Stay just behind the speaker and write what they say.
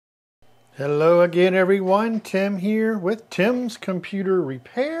Hello again everyone, Tim here with Tim's Computer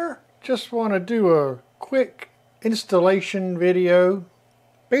Repair. Just want to do a quick installation video.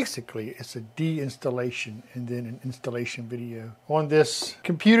 Basically it's a deinstallation and then an installation video on this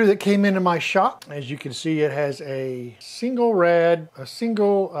computer that came into my shop. As you can see, it has a single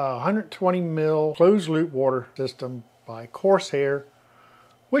 120 mil closed loop water system by Corsair,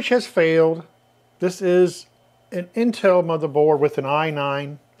 which has failed. This is an Intel motherboard with an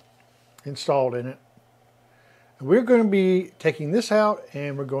i9 installed in it. And we're going to be taking this out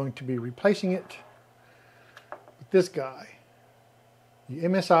and we're going to be replacing it with this guy, the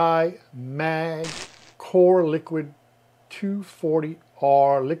MSI Mag CoreLiquid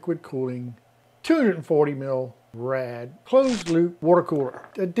 240R liquid cooling 240 mil rad closed loop water cooler.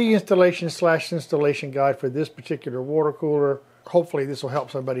 A deinstallation / installation guide for this particular water cooler. Hopefully this will help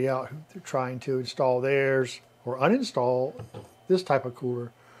somebody out who they're trying to install theirs or uninstall this type of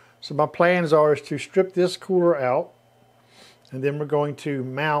cooler. So my plans are is to strip this cooler out, and then we're going to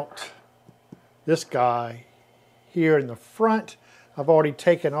mount this guy here in the front. I've already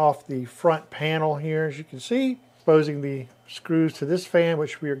taken off the front panel here, as you can see, exposing the screws to this fan,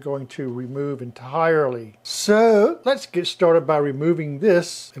 which we are going to remove entirely. So let's get started by removing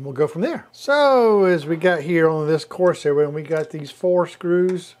this and we'll go from there. So as we got here on this Corsair, when we got these 4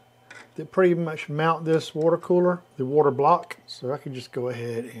 screws that pretty much mount this water cooler, the water block. So I can just go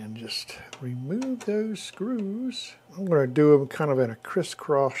ahead and just remove those screws. I'm going to do them kind of in a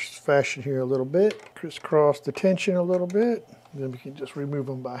crisscross fashion here a little bit. Crisscross the tension a little bit. Then we can just remove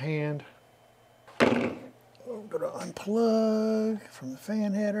them by hand. I'm going to unplug from the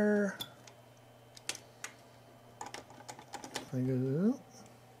fan header. Little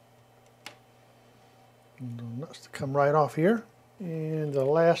nuts to come right off here. And the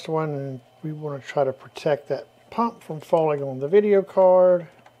last one, we want to try to protect that pump from falling on the video card.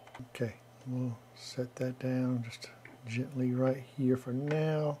 Okay, we'll set that down just gently right here for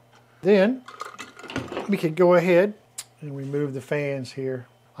now. Then we can go ahead and remove the fans here.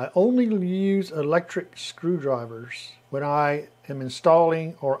 I only use electric screwdrivers when I am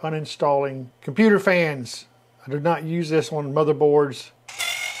installing or uninstalling computer fans. I do not use this on motherboards.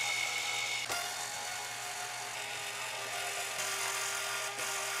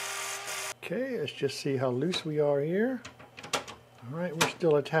 Okay, let's just see how loose we are here. All right, we're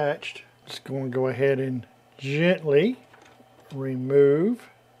still attached. Just going to go ahead and gently remove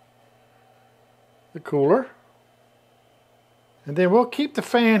the cooler. And then we'll keep the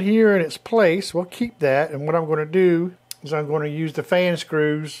fan here in its place. We'll keep that. And what I'm going to do is I'm going to use the fan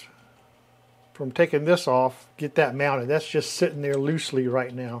screws from taking this off, get that mounted. That's just sitting there loosely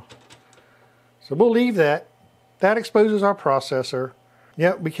right now. So we'll leave that. That exposes our processor.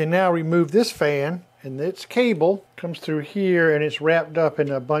 Yep, we can now remove this fan, and its cable comes through here and it's wrapped up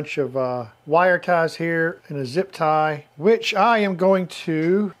in a bunch of wire ties here and a zip tie, which I am going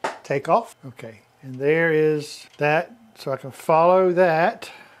to take off. Okay, and there is that. So I can follow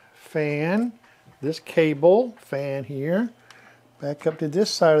that fan, this cable fan here, back up to this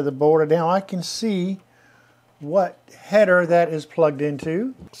side of the board, and now I can see what header that is plugged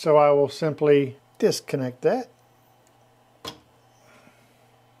into. So I will simply disconnect that.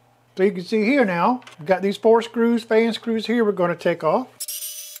 So you can see here now, we've got these 4 screws, fan screws here we're going to take off.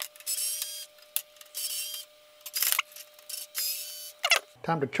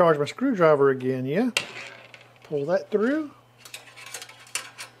 Time to charge my screwdriver again, yeah. Pull that through.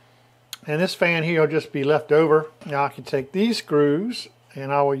 And this fan here will just be left over. Now I can take these screws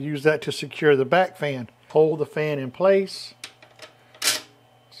and I will use that to secure the back fan. Hold the fan in place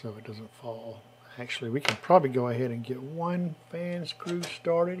so it doesn't fall. Actually, we can probably go ahead and get one fan screw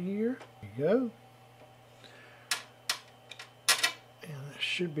started here. There you go. And I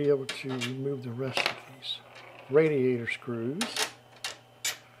should be able to remove the rest of these radiator screws.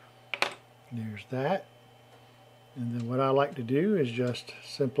 There's that. And then what I like to do is just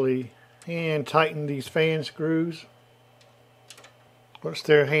simply hand tighten these fan screws. Once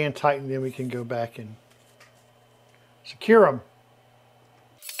they're hand tightened, then we can go back and secure them.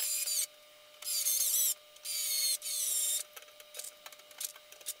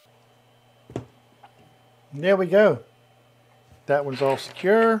 There we go. That one's all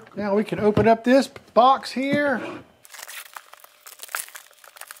secure. Now we can open up this box here.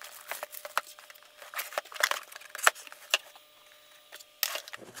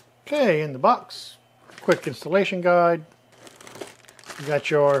 Okay, in the box, quick installation guide. You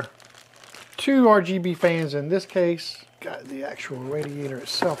got your 2 RGB fans in this case. Got the actual radiator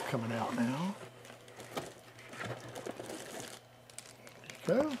itself coming out now.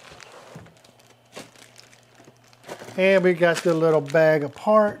 There you go. And we got the little bag of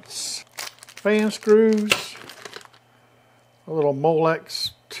parts. fan screws, a little Molex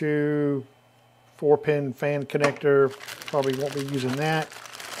to 4-pin fan connector. Probably won't be using that.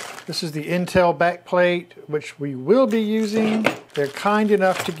 This is the Intel backplate, which we will be using. They're kind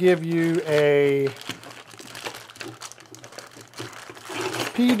enough to give you a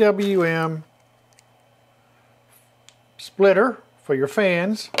PWM splitter for your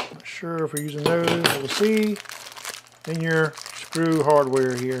fans. Not sure if we're using those. We'll see in your screw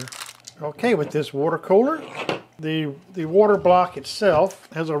hardware here. Okay, with this water cooler, the water block itself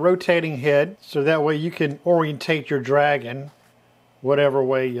has a rotating head, so that way you can orientate your dragon whatever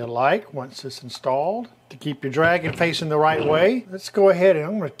way you like once it's installed to keep your dragon facing the right way. Let's go ahead and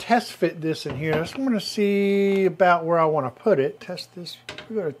I'm going to test fit this in here. So I'm going to see about where I want to put it. Test this.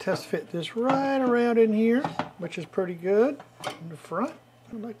 We're going to test fit this right around in here, which is pretty good. In the front,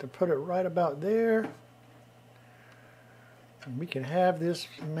 I'd like to put it right about there. And we can have this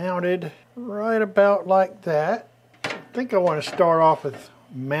mounted right about like that. I think I want to start off with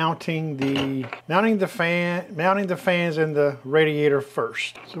mounting the fans and the radiator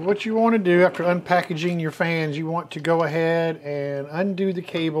first. So what you want to do after unpackaging your fans, you want to go ahead and undo the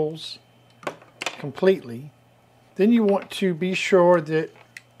cables completely. Then you want to be sure that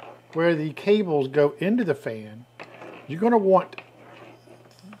where the cables go into the fan, you're going to want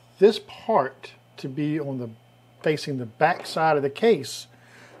this part to be on the facing the back side of the case.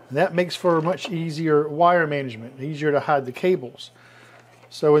 And that makes for much easier wire management, easier to hide the cables.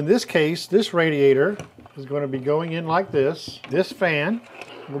 So in this case, this radiator is going to be going in like this. This fan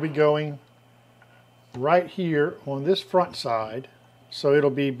will be going right here on this front side. So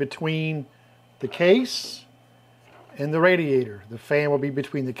it'll be between the case and the radiator. The fan will be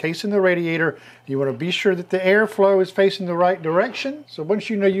between the case and the radiator. You want to be sure that the airflow is facing the right direction. So once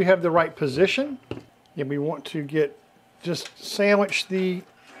you know you have the right position, and we want to just sandwich the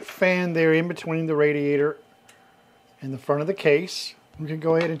fan there in between the radiator and the front of the case. We can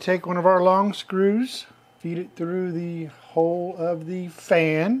go ahead and take one of our long screws, feed it through the hole of the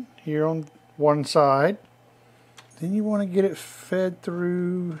fan here on one side. Then you want to get it fed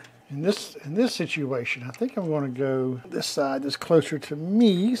through in this situation. I think I'm going to go this side that's closer to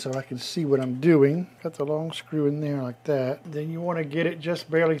me so I can see what I'm doing. Got the long screw in there like that. Then you want to get it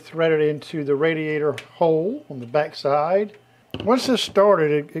just barely threaded into the radiator hole on the back side. Once this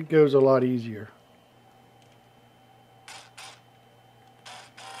started, it goes a lot easier.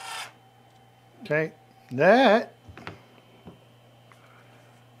 Okay, I've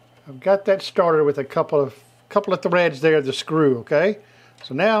got that started with a couple of threads there, the screw, okay?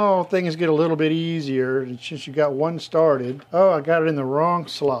 So now things get a little bit easier since you got one started. Oh, I got it in the wrong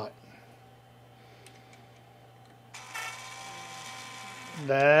slot.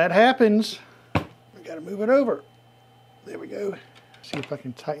 That happens. I gotta move it over. There we go. See if I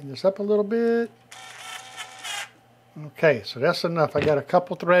can tighten this up a little bit. Okay, so that's enough. I got a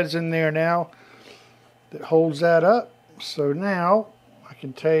couple threads in there now that holds that up. So now I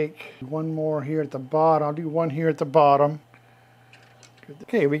can take one more here at the bottom. I'll do one here at the bottom.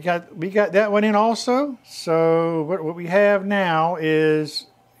 Okay, we got that one in also. So what we have now is,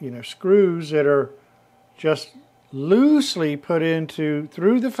 screws that are just loosely put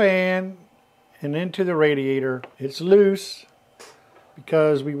through the fan and into the radiator. It's loose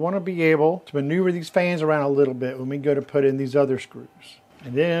because we want to be able to maneuver these fans around a little bit when we go to put in these other screws.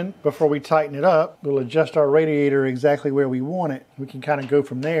 And then, before we tighten it up, we'll adjust our radiator exactly where we want it. We can kind of go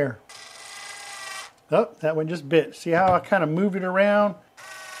from there. Oh, that one just bit. See how I kind of moved it around?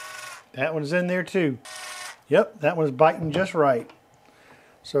 That one's in there too. Yep, that one's biting just right.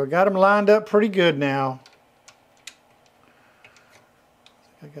 So I got them lined up pretty good now.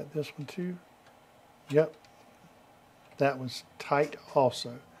 I got this one too. Yep, that one's tight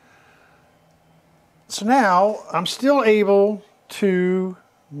also. So now I'm still able to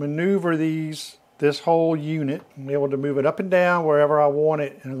maneuver this whole unit. I'm able to move it up and down wherever I want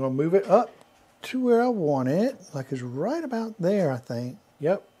it, and I'm going to move it up to where I want it, like it's right about there, I think.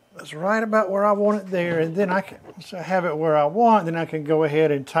 Yep, that's right about where I want it there, and then once I have it where I want, then I can go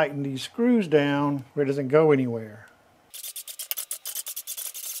ahead and tighten these screws down where it doesn't go anywhere.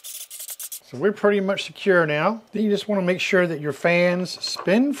 So we're pretty much secure now. Then you just want to make sure that your fans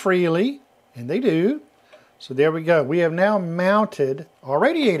spin freely, and they do. So there we go. We have now mounted our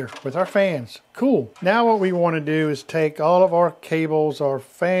radiator with our fans. Cool. Now what we want to do is take all of our cables, our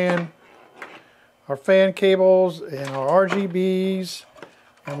fan cables and our RGBs,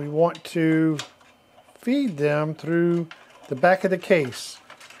 and we want to feed them through the back of the case.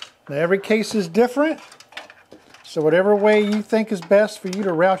 Now every case is different, so whatever way you think is best for you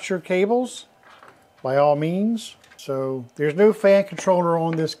to route your cables, by all means. So there's no fan controller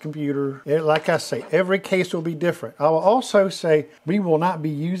on this computer. Like I say, every case will be different. I will also say we will not be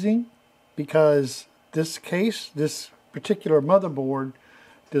using, because this case, this particular motherboard,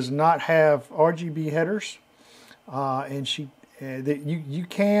 does not have RGB headers. And you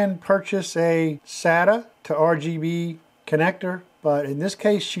can purchase a SATA to RGB connector, but in this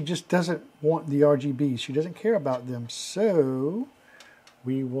case she just doesn't want the RGBs. She doesn't care about them. So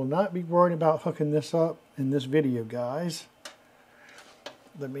we will not be worried about hooking this up in this video, guys.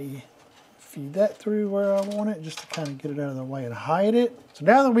 Let me feed that through where I want it, just to kind of get it out of the way and hide it. So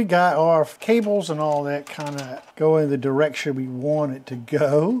now that we got our cables and all that kind of go in the direction we want it to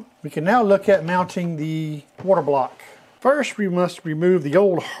go, we can now look at mounting the water block. First, we must remove the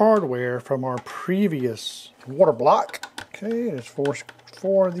old hardware from our previous water block. Okay, there's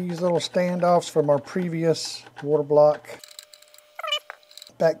four of these little standoffs from our previous water block.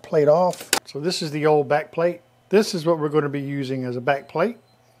 Back plate off. So this is the old back plate. This is what we're going to be using as a back plate.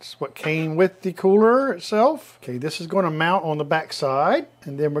 It's what came with the cooler itself. Okay, this is going to mount on the back side,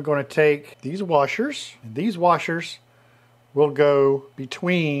 and then we're going to take these washers, and these washers will go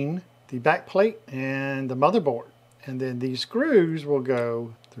between the back plate and the motherboard, and then these screws will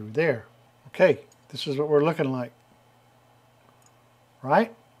go through there. Okay, this is what we're looking like,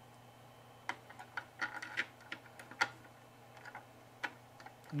 right?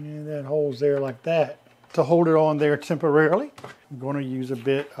 And that hole's there like that. To hold it on there temporarily, I'm going to use a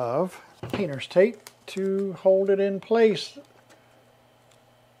bit of painter's tape to hold it in place.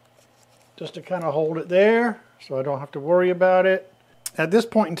 Just to kind of hold it there so I don't have to worry about it. At this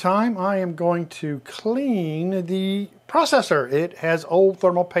point in time, I am going to clean the processor. It has old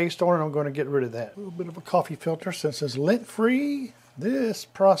thermal paste on it. I'm going to get rid of that. A little bit of a coffee filter since it's lint free. This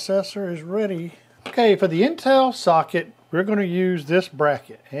processor is ready. Okay, for the Intel socket, we're going to use this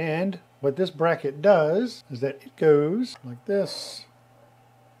bracket, and what this bracket does is that it goes like this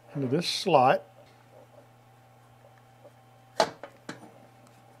into this slot,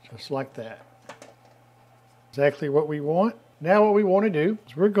 just like that. Exactly what we want. Now what we want to do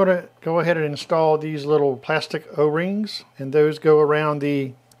is we're going to go ahead and install these little plastic O-rings, and those go around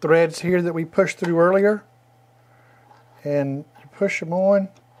the threads here that we pushed through earlier, and you push them on,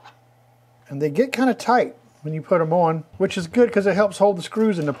 and they get kind of tight when you put them on, which is good because it helps hold the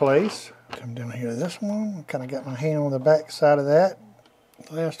screws into place. Come down here to this one. I kind of got my hand on the back side of that.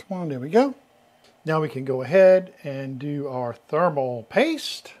 Last one, there we go. Now we can go ahead and do our thermal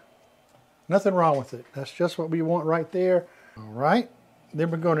paste. Nothing wrong with it. That's just what we want right there. All right,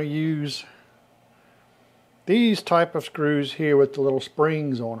 then we're going to use these type of screws here with the little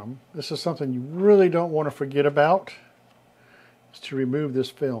springs on them. This is something you really don't want to forget about, is to remove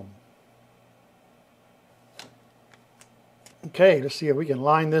this film. Okay, let's see if we can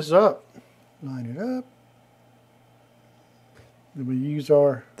line this up. Line it up. Then we use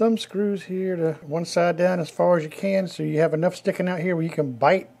our thumb screws here to one side down as far as you can, so you have enough sticking out here where you can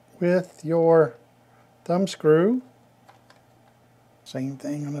bite with your thumb screw. Same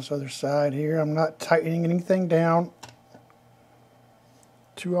thing on this other side here. I'm not tightening anything down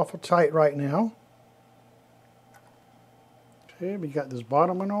too awful tight right now. Okay, we got this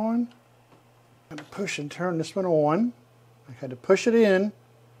bottom one on. I'm going to push and turn this one on. I had to push it in,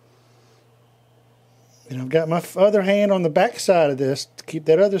 and I've got my other hand on the back side of this to keep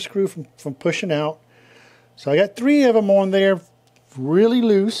that other screw from pushing out. So I got 3 of them on there, really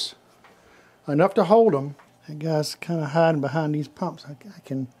loose, enough to hold them. That guy's kind of hiding behind these pumps. I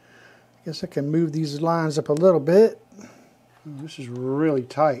guess I can move these lines up a little bit. This is really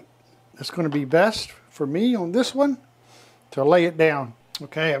tight. It's going to be best for me on this one to lay it down.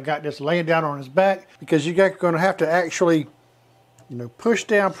 Okay, I've got this laying down on his back, because you're going to have to actually, push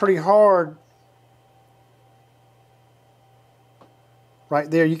down pretty hard.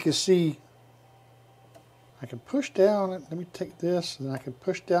 Right there, you can see I can push down. Let me take this, and I can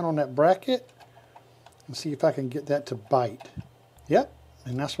push down on that bracket and see if I can get that to bite. Yep,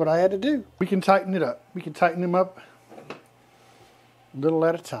 and that's what I had to do. We can tighten it up. We can tighten them up a little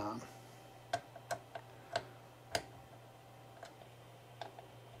at a time.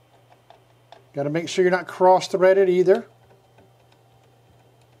 Got to make sure you're not cross-threaded either.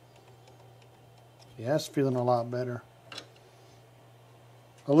 Yeah, it's feeling a lot better.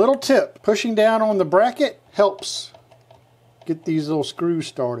 A little tip, pushing down on the bracket helps get these little screws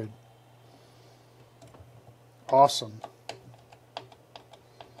started. Awesome.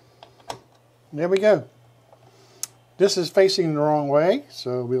 There we go. This is facing the wrong way,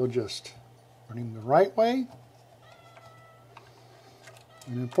 so we'll just turn him the right way.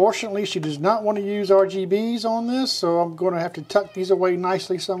 And unfortunately, she does not want to use RGBs on this, so I'm going to have to tuck these away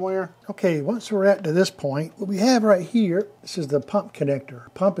nicely somewhere. Okay, once we're at to this point, what we have right here, this is the pump connector. The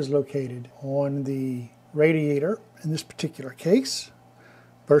pump is located on the radiator in this particular case,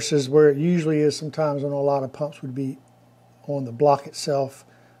 versus where it usually is sometimes on a lot of pumps would be on the block itself.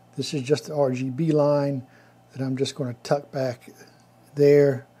 This is just the RGB line that I'm just going to tuck back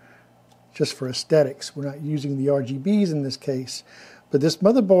there just for aesthetics. We're not using the RGBs in this case. But this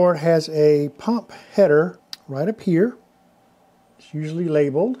motherboard has a pump header right up here. It's usually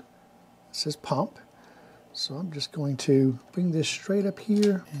labeled. It says pump. So I'm just going to bring this straight up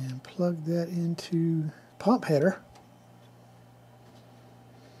here and plug that into pump header.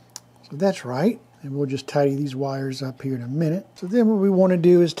 So that's right. And we'll just tidy these wires up here in a minute. So then what we want to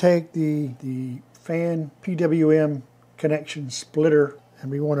do is take the fan PWM connection splitter, and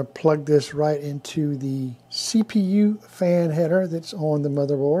we want to plug this right into the CPU fan header that's on the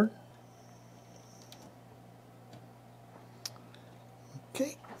motherboard.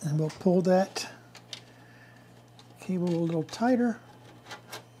 Okay, and we'll pull that cable a little tighter.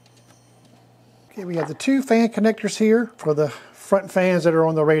 Okay, we have the two fan connectors here for the front fans that are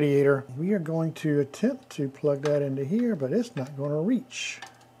on the radiator. We are going to attempt to plug that into here, but it's not going to reach.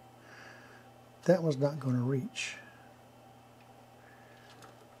 That one's not going to reach.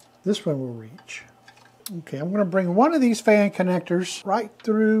 This one will reach. Okay, I'm going to bring one of these fan connectors right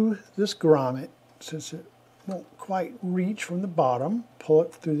through this grommet, since it won't quite reach from the bottom. Pull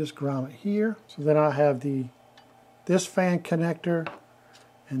it through this grommet here. So then I have this fan connector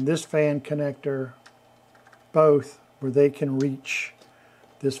and this fan connector, both where they can reach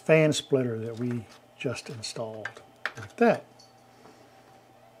this fan splitter that we just installed, like that.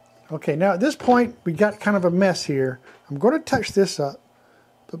 Okay, now at this point we got kind of a mess here. I'm going to touch this up.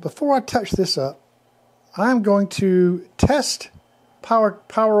 But before I touch this up, I'm going to test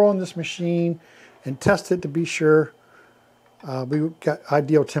power on this machine and test it to be sure we got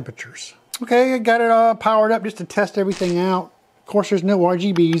ideal temperatures. Okay, I got it all powered up just to test everything out. Of course, there's no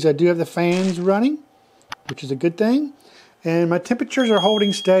RGBs. I do have the fans running, which is a good thing. And my temperatures are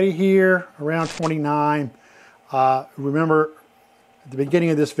holding steady here around 29. Remember, at the beginning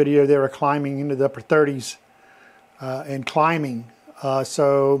of this video, they were climbing into the upper 30s and climbing.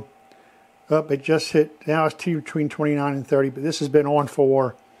 So it just hit, now it's between 29 and 30, but this has been on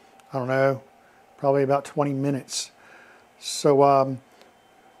for, I don't know, probably about 20 minutes. So,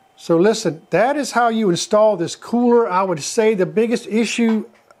 so listen, that is how you install this cooler. I would say the biggest issue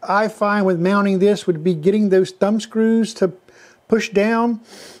I find with mounting this would be getting those thumb screws to push down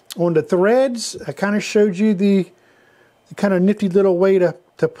on the threads. I kind of showed you the kind of nifty little way to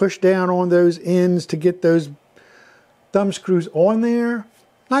push down on those ends to get those thumb screws on there.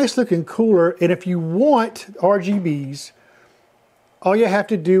 Nice looking cooler. And if you want RGBs, all you have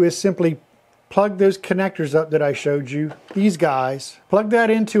to do is simply plug those connectors up that I showed you, these guys. Plug that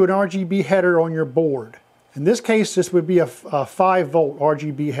into an RGB header on your board. In this case, this would be a 5-volt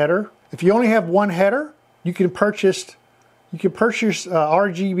RGB header. If you only have one header, you can purchase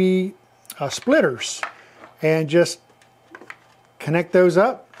RGB splitters and just connect those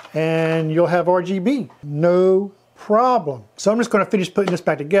up and you'll have RGB. No problem. So I'm just going to finish putting this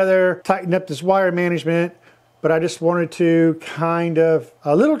back together, tighten up this wire management, but I just wanted to kind of,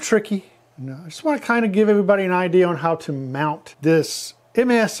 a little tricky, I just want to kind of give everybody an idea on how to mount this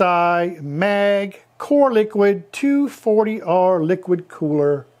MSI Mag CoreLiquid 240R liquid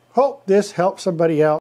cooler. Hope this helps somebody out.